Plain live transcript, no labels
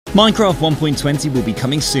Minecraft 1.20 will be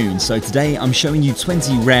coming soon, so today I'm showing you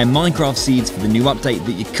 20 rare Minecraft seeds for the new update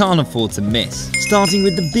that you can't afford to miss. Starting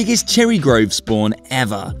with the biggest cherry grove spawn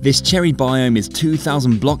ever. This cherry biome is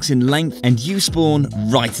 2,000 blocks in length and you spawn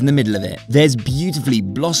right in the middle of it. There's beautifully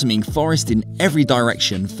blossoming forest in every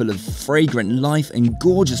direction, full of fragrant life and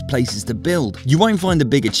gorgeous places to build. You won't find a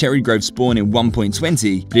bigger cherry grove spawn in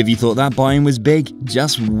 1.20, but if you thought that biome was big,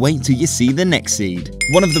 just wait till you see the next seed.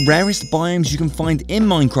 One of the rarest biomes you can find in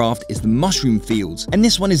Minecraft is the mushroom fields, and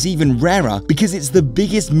this one is even rarer because it's the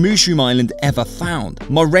biggest mushroom island ever found.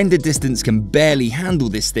 My render distance can barely handle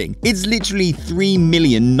this thing. It's literally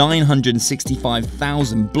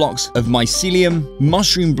 3,965,000 blocks of mycelium,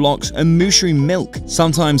 mushroom blocks, and mushroom milk.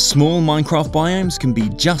 Sometimes small Minecraft biomes can be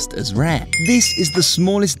just as rare. This is the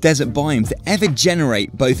smallest desert biome to ever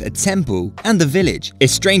generate both a temple and a village.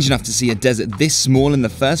 It's strange enough to see a desert this small in the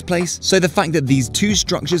first place, so the fact that these two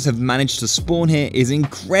structures have managed to spawn here is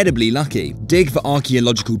incredibly lucky. Dig for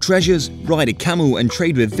archaeological treasures, ride a camel, and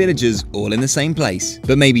trade with villagers all in the same place.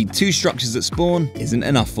 But maybe 2 structures at spawn isn't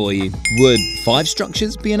enough for you. Would 5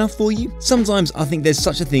 structures be enough for you? Sometimes I think there's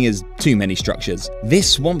such a thing as too many structures. This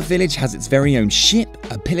swamp village has its very own ship,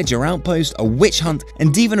 a pillager outpost, a witch hunt,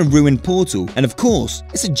 and even a ruined portal. And of course,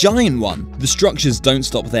 it's a giant one. The structures don't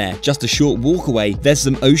stop there. Just a short walk away, there's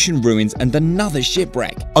some ocean ruins and another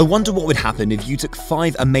shipwreck. I wonder what would happen if you took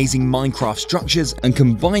 5 amazing Minecraft structures and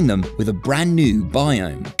combined them with a brand new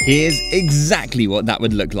biome. Here's exactly what that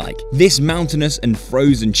would look like. This mountainous and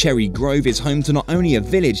frozen cherry grove is home to not only a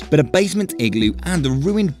village, but a basement igloo and a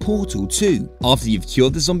ruined portal too. After you've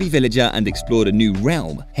cured the zombie villager and explored a new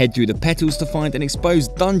realm, head through the petals to find an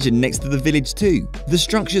exposed dungeon next to the village too. The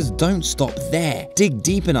structures don't stop there. Dig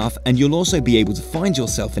deep enough and you'll also be able to find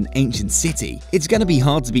yourself an ancient city. It's gonna be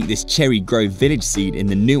hard to beat this cherry grove village seed in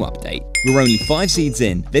the new update. We're only 5 seeds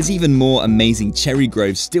in. There's even more amazing cherry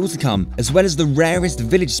groves still to come, as well as the rarest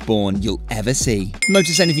village spawn you'll ever see.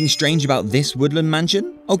 Notice anything strange about this woodland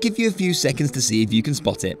mansion? I'll give you a few seconds to see if you can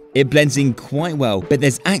spot it. It blends in quite well, but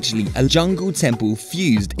there's actually a jungle temple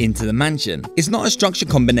fused into the mansion. It's not a structure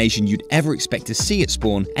combination you'd ever expect to see at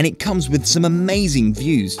spawn, and it comes with some amazing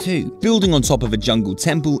views too. Building on top of a jungle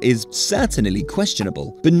temple is certainly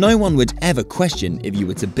questionable, but no one would ever question if you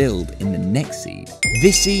were to build in the next seed.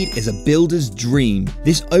 This seed is a builder's dream.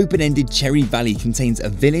 This open-ended cherry valley contains a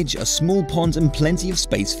village, a small pond, and plenty of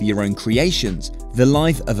space for your own creations. The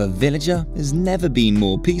life of a villager has never been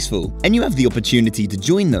more peaceful, and you have the opportunity to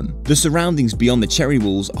join them. The surroundings beyond the cherry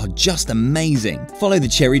walls are just amazing. Follow the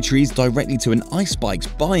cherry trees directly to an ice spikes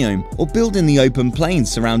biome, or build in the open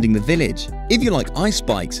plains surrounding the village. If you like ice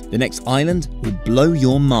spikes, the next island will blow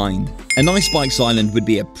your mind. An ice spikes island would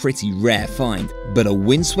be a pretty rare find, but a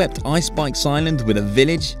windswept ice spikes island with a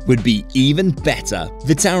village would be even better.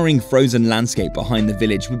 The towering frozen landscape behind the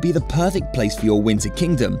village would be the perfect place for your winter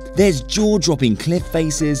kingdom. There's jaw-dropping cliff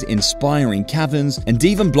faces, inspiring caverns, and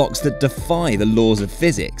even blocks that defy the laws of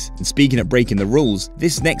physics. And speaking of breaking the rules,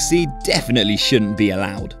 this next seed definitely shouldn't be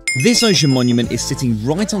allowed. This ocean monument is sitting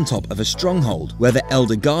right on top of a stronghold where the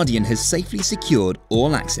Elder Guardian has safely secured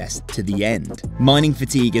all access to the end. Mining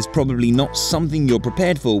fatigue is probably not something you're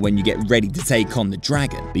prepared for when you get ready to take on the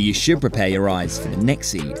dragon, but you should prepare your eyes for the next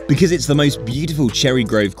seed, because it's the most beautiful cherry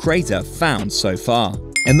grove crater found so far.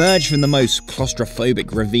 Emerge from the most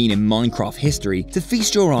claustrophobic ravine in Minecraft history to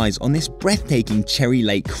feast your eyes on this breathtaking cherry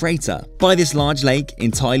lake crater. By this large lake,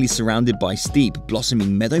 entirely surrounded by steep,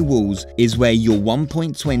 blossoming meadow walls, is where your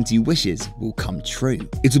 1.20 wishes will come true.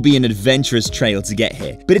 It'll be an adventurous trail to get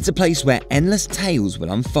here, but it's a place where endless tales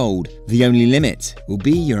will unfold. The only limit will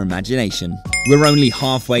be your imagination. We're only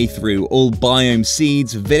halfway through. All biome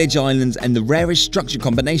seeds, village islands, and the rarest structure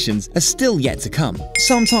combinations are still yet to come.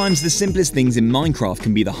 Sometimes the simplest things in Minecraft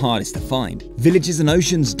can be the hardest to find. Villages and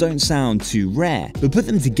oceans don't sound too rare, but put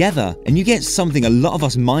them together and you get something a lot of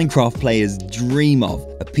us Minecraft players dream of: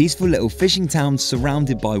 a peaceful little fishing town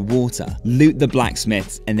surrounded by water. Loot the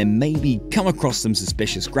blacksmiths and then maybe come across some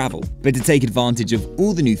suspicious gravel. But to take advantage of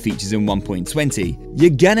all the new features in 1.20, you're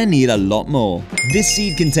gonna need a lot more. This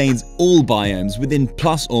seed contains all biomes within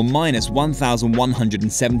plus or minus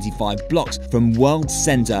 1,175 blocks from world's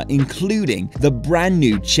center, including the brand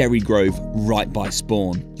new cherry grove right by spawn.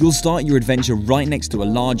 You'll start your adventure right next to a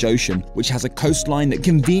large ocean, which has a coastline that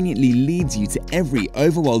conveniently leads you to every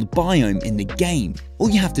overworld biome in the game. All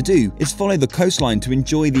you have to do is follow the coastline to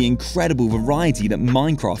enjoy the incredible variety that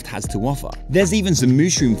Minecraft has to offer. There's even some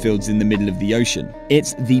mushroom fields in the middle of the ocean.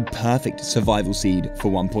 It's the perfect survival seed for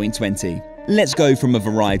 1.20. Let's go from a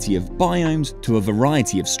variety of biomes to a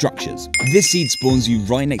variety of structures. This seed spawns you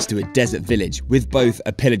right next to a desert village with both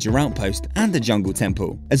a pillager outpost and a jungle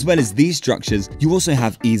temple. As well as these structures, you also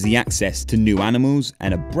have easy access to new animals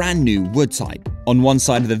and a brand new wood type. On one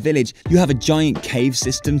side of the village, you have a giant cave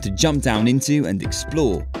system to jump down into and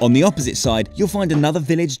explore. On the opposite side, you'll find another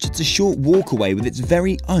village just a short walk away with its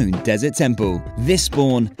very own desert temple. This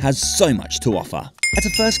spawn has so much to offer. At a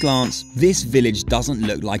first glance, this village doesn't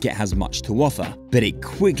look like it has much to offer, but it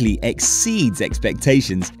quickly exceeds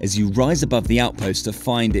expectations as you rise above the outpost to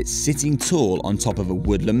find it sitting tall on top of a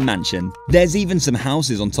woodland mansion. There's even some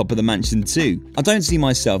houses on top of the mansion too. I don't see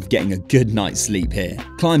myself getting a good night's sleep here.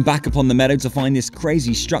 Climb back upon the meadow to find this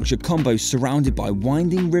crazy structure combo surrounded by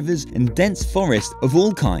winding rivers and dense forest of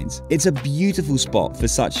all kinds. It's a beautiful spot for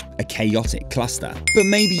such a chaotic cluster. But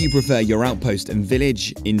maybe you prefer your outpost and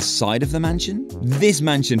village inside of the mansion? This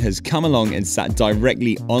mansion has come along and sat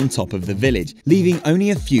directly on top of the village, leaving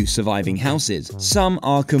only a few surviving houses. Some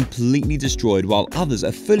are completely destroyed while others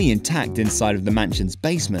are fully intact inside of the mansion's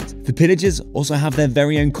basement. The pillagers also have their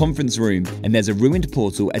very own conference room, and there's a ruined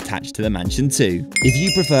portal attached to the mansion too. If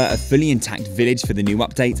you prefer a fully intact village for the new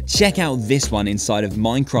update, check out this one inside of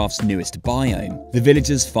Minecraft's newest biome. The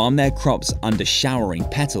villagers farm their crops under showering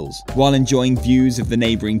petals. While enjoying views of the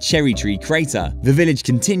neighboring cherry tree crater, the village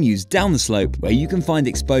continues down the slope where you can find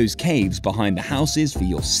exposed caves behind the houses for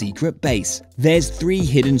your secret base. There's 3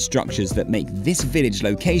 hidden structures that make this village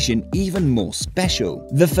location even more special.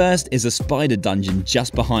 The first is a spider dungeon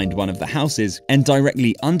just behind one of the houses, and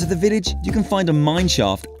directly under the village you can find a mine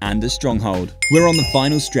shaft and a stronghold. We're on the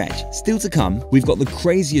final stretch. Still to come, we've got the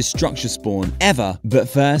craziest structure spawn ever, but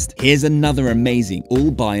first, here's another amazing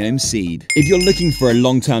all-biome seed. If you're looking for a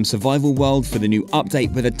long-term survival world for the new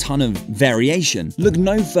update with a ton of variation, look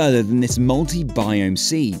no further than this multi-biome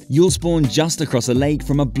seed. You'll spawn just across a lake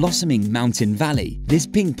from a blossoming mountain valley. This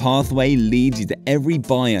pink pathway leads you to every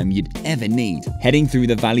biome you'd ever need. Heading through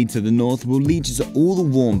the valley to the north will lead you to all the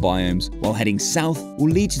warm biomes, while heading south will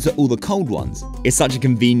lead you to all the cold ones. It's such a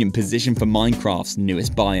convenient position for Minecraft's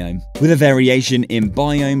newest biome. With a variation in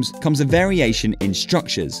biomes comes a variation in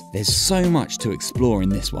structures. There's so much to explore in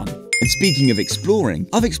this one. And speaking of exploring,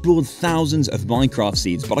 I've explored thousands of Minecraft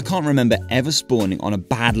seeds, but I can't remember ever spawning on a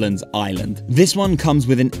Badlands island. This one comes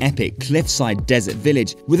with an epic cliffside desert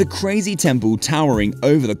village with a crazy temple towering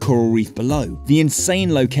over the coral reef below. The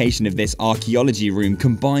insane location of this archaeology room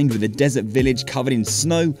combined with a desert village covered in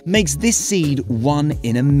snow makes this seed 1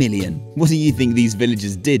 in a million. What do you think these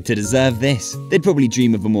villagers did to deserve this? They'd probably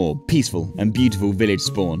dream of a more peaceful and beautiful village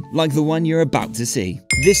spawn, like the one you're about to see.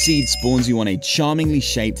 This seed spawns you on a charmingly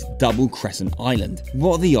shaped double crescent island.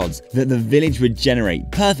 What are the odds that the village would generate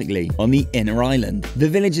perfectly on the inner island? The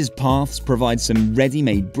village's paths provide some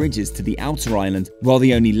ready-made bridges to the outer island, while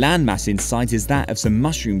the only landmass in sight is that of some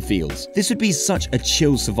mushroom fields. This would be such a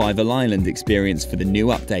chill survival island experience for the new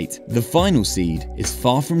update. The final seed is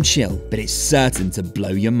far from chill, but it's certain to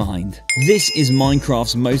blow your mind. This is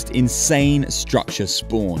Minecraft's most insane structure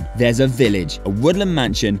spawn. There's a village, a woodland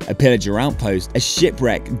mansion, a pillager outpost, a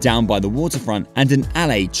shipwreck down by the waterfront, and an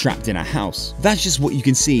alley trapped in a house. That's just what you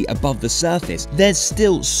can see above the surface. There's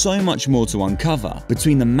still so much more to uncover.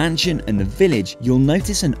 Between the mansion and the village, you'll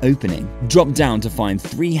notice an opening. Drop down to find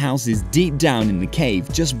 3 houses deep down in the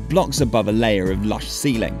cave, just blocks above a layer of lush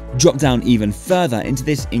ceiling. Drop down even further into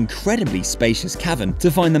this incredibly spacious cavern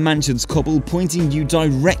to find the mansion's cobble pointing you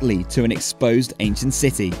directly to an exposed ancient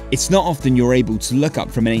city. It's not often you're able to look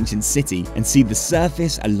up from an ancient city and see the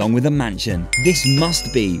surface along with a mansion. This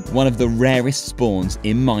must be one of the rarest spawns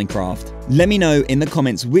in Minecraft. Let me know in the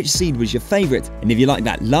comments which seed was your favorite, and if you like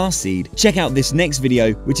that last seed, check out this next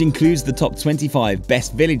video which includes the top 25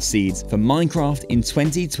 best village seeds for Minecraft in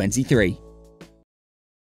 2023.